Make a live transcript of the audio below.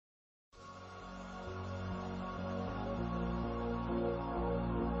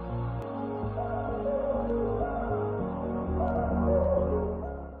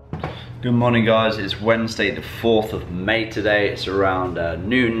Good morning guys, it's Wednesday the 4th of May today. It's around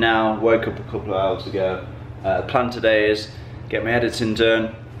noon now. Woke up a couple of hours ago. The plan today is get my editing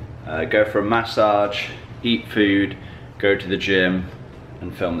done, go for a massage, eat food, go to the gym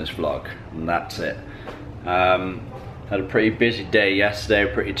and film this vlog, and that's it. Had a pretty busy day yesterday,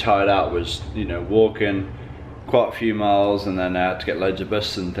 pretty tired out. Was, you know, walking quite a few miles and then out to get loads of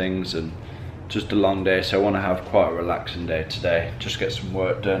buses and things, and just a long day, so I want to have quite a relaxing day today. Just get some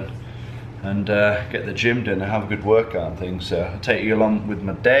work done and get the gym done and have a good workout and things. So I'll take you along with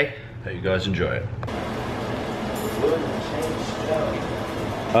my day. Hope you guys enjoy it.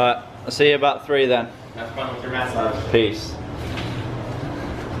 Alright, I'll see you about 3 then. Have fun with your massage. Peace.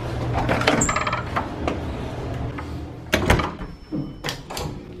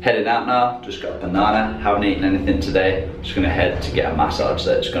 Heading out now, just got a banana, haven't eaten anything today. Just gonna head to get a massage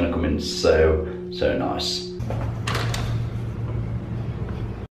there. It's gonna come in so nice.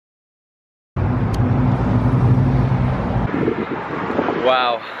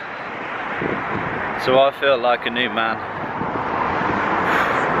 Wow, so I feel like a new man.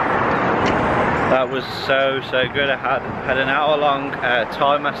 That was so good. I had an hour-long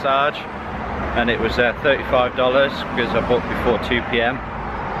Thai massage, and it was $35 because I booked before 2 p.m.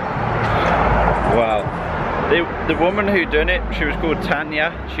 Wow. The woman who done it, she was called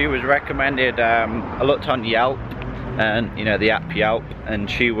Tanya. She was recommended. I looked on Yelp, and you know, the app Yelp, and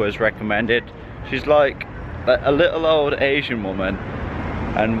she was recommended. She's like a little old Asian woman.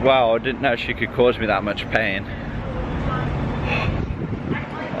 And wow, I didn't know she could cause me that much pain.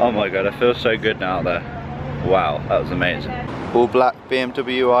 Oh my god, I feel so good now though. Wow, that was amazing. All black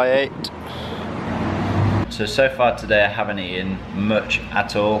BMW i8. So far today I haven't eaten much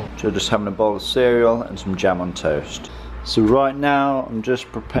at all. So just having a bowl of cereal and some jam on toast. So right now I'm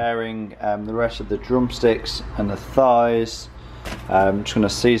just preparing the rest of the drumsticks and the thighs. I'm just going to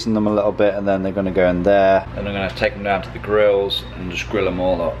season them a little bit, and then they're going to go in there. And I'm going to take them down to the grills and just grill them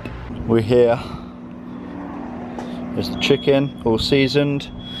all up. We're here. There's the chicken, all seasoned.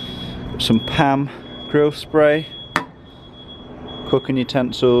 Some Pam grill spray. Cooking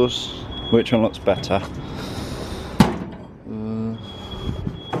utensils. Which one looks better? I'm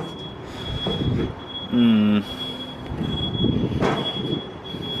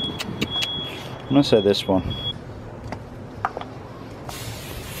going to say this one.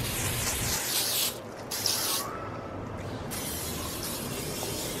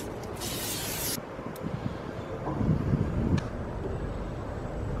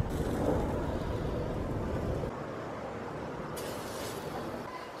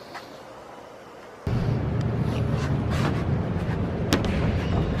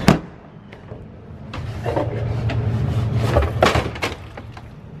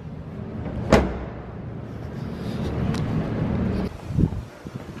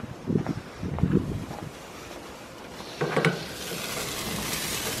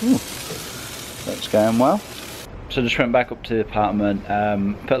 That's going well. So just went back up to the apartment,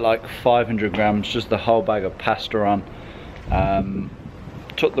 put like 500 grams, just the whole bag of pasta on.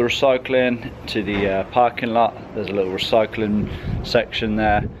 Took the recycling to the parking lot. There's a little recycling section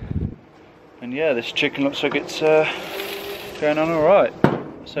there. And yeah, this chicken looks like it's going on alright.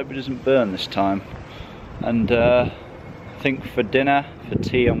 Let's hope it doesn't burn this time. And I think for dinner, for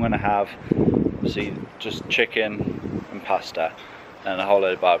tea, I'm going to have, see, just chicken and pasta and a whole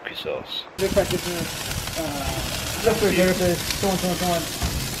load of barbecue sauce.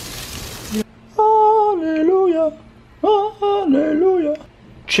 Hallelujah, hallelujah.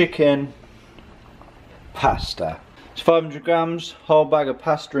 Chicken, pasta. It's 500 grams, whole bag of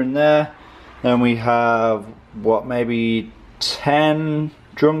pasta in there. Then we have, what, maybe 10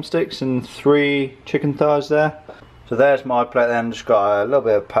 drumsticks and 3 chicken thighs there. So there's my plate then. Just got a little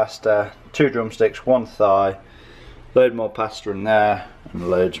bit of pasta, 2 drumsticks, 1 thigh. Load more pasta in there, and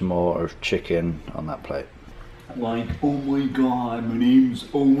loads more of chicken on that plate. Like, oh my god, my name's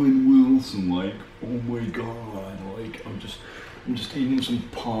Owen Wilson. Like, oh my god, like I'm just eating some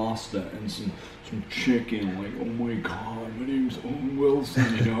pasta and some chicken. Like, oh my god, my name's Owen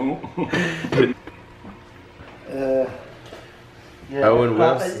Wilson. You know. Yeah, Owen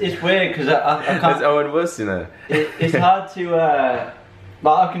Wilson. It's weird because I can't. It's Owen Wilson. It's hard to like,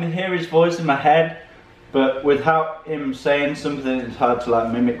 I can hear his voice in my head. But without him saying something, it's hard to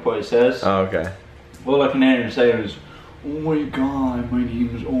like mimic what he says. Oh, okay. All I can hear him saying is, Oh my god, my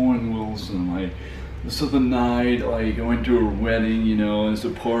name is Owen Wilson. Like, this other night, like, I went to a wedding, you know, it's a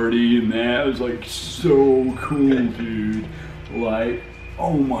party, and that was like so cool, dude. Like,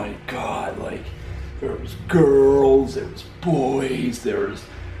 oh my god, like, there was girls, there was boys, there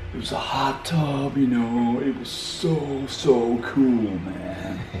was a hot tub, you know. It was so cool,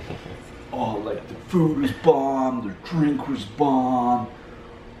 man. Oh, like the food was bomb, the drink was bomb.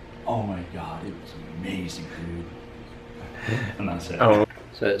 Oh my god, it was amazing, dude. And that's it. Oh.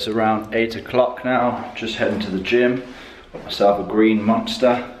 So it's around 8 o'clock now, just heading to the gym. Got myself a green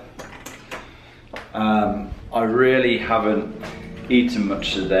Monster. I really haven't eaten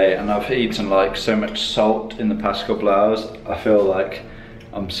much today, and I've eaten like so much salt in the past couple of hours. I feel like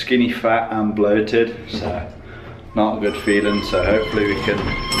I'm skinny fat and bloated, so not a good feeling. So hopefully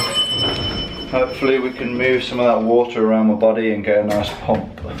we can move some of that water around my body and get a nice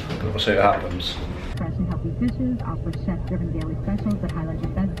pump. We'll see what happens. Fresh and healthy dishes, offer chef-driven daily specials that highlight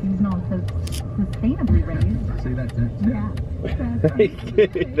your best seasonal and sustainably raised. Say that to Yeah.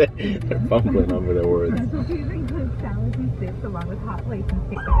 They're fumbling over their words. Specialties include salads and soups along with hot plates and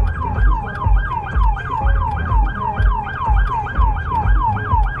steaks.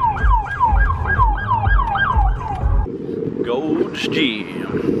 Gold's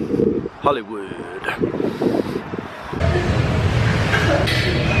Gym, Hollywood.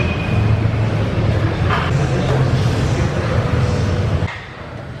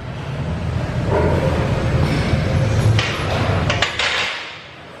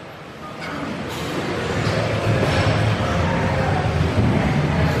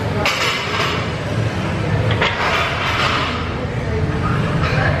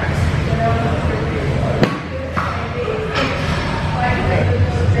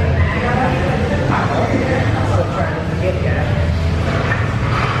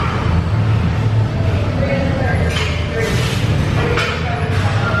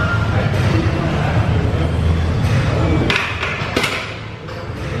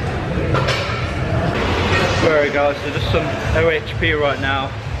 Sorry guys, so just some OHP right now.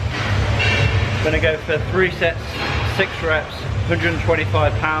 Gonna go for 3 sets, 6 reps,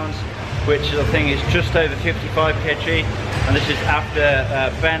 125 pounds, which I think is just over 55 kg, and this is after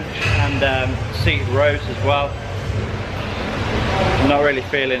bench and seated rows as well. I'm not really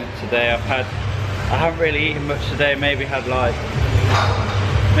feeling it today. I haven't really eaten much today. Maybe had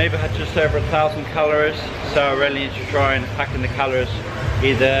just over 1,000 calories, so I really need to try and pack in the calories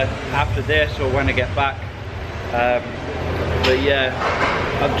either after this or when I get back. But yeah,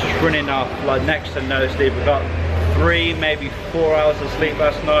 I'm just running off like next to no sleep. I got 3, maybe 4 hours of sleep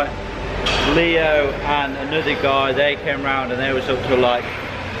last night. Leo and another guy, they came round and they was up till like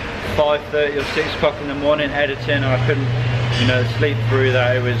 5:30 or 6 o'clock in the morning editing, and I couldn't, you know, sleep through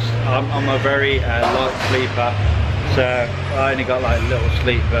that. It was, I'm a very light sleeper, so I only got like little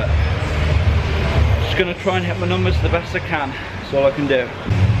sleep, but I'm just gonna try and hit my numbers the best I can. That's all I can do.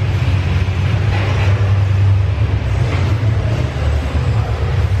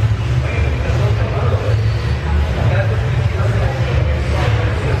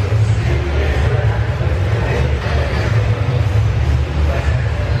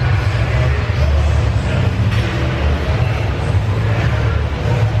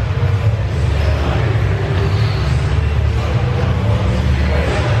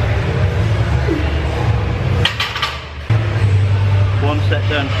 Set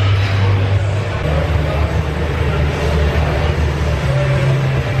done.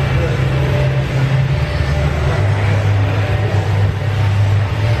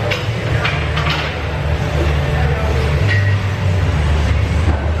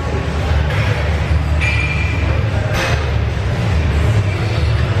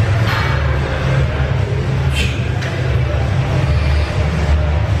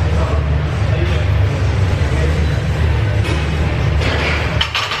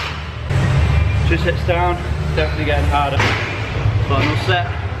 Sits down, definitely getting harder. Final set,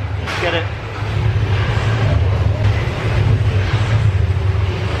 let's get it.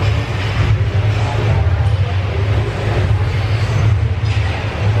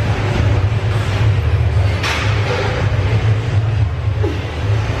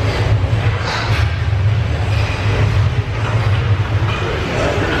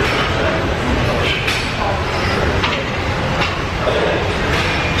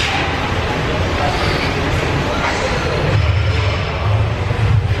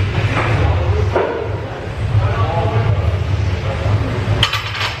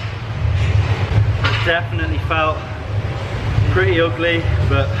 Definitely felt pretty ugly,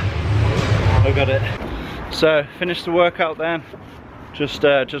 but I got it. So finished the workout then. Just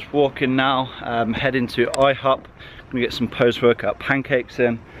walking now, heading to IHOP. Gonna get some post-workout pancakes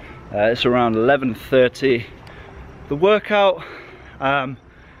in. It's around 11:30. The workout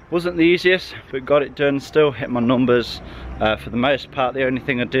wasn't the easiest, but got it done. Still hit my numbers for the most part. The only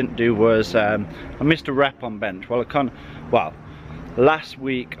thing I didn't do was I missed a rep on bench. Last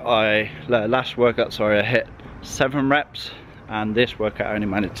workout, sorry, I hit 7 reps and this workout I only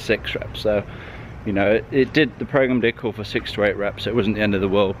managed 6 reps. So, you know, the program did call for 6 to 8 reps. It wasn't the end of the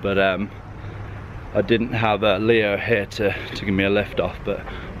world, but I didn't have Leo here to give me a lift off. But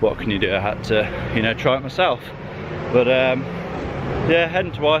what can you do? I had to, you know, try it myself. But yeah,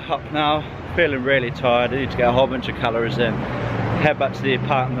 heading to IHOP now. Feeling really tired. I need to get a whole bunch of calories in. Head back to the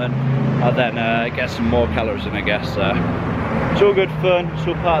apartment and then get some more calories in, I guess. It's all good fun. It's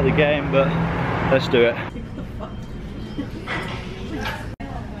all part of the game, but let's do it.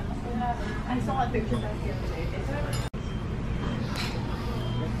 I saw a picture back the other day.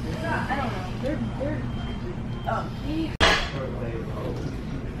 I don't know. They're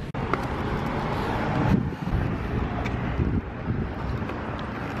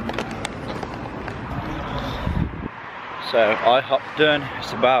So IHOP done.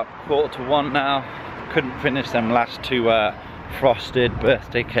 It's about 1:45 now. Couldn't finish them last 2 frosted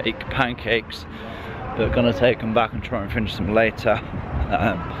birthday cake pancakes, but gonna take them back and try and finish them later.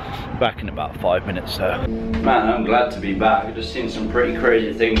 Back in about 5 minutes. So man, I'm glad to be back. I've just seen some pretty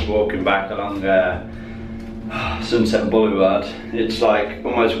crazy things walking back along Sunset Boulevard. It's like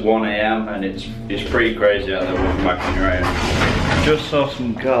almost 1 AM and it's pretty crazy out there walking back on your own. Just saw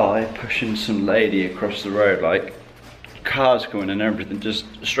some guy pushing some lady across the road, like cars going and everything, just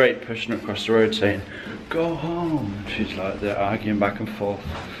straight pushing across the road saying, "Go home." And she's like, they're arguing back and forth.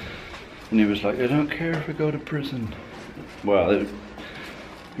 And he was like, "I don't care if I go to prison." Well, it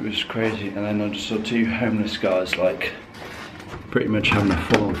was crazy. And then I just saw 2 homeless guys like pretty much having a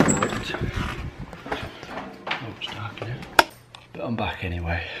full-on fight. Oh, it's dark in here. But I'm back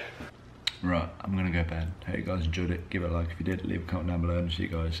anyway. Right, I'm gonna go to bed. Hope you guys enjoyed it. Give it a like if you did. Leave a comment down below and see you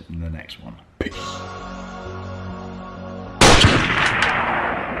guys in the next one. Peace.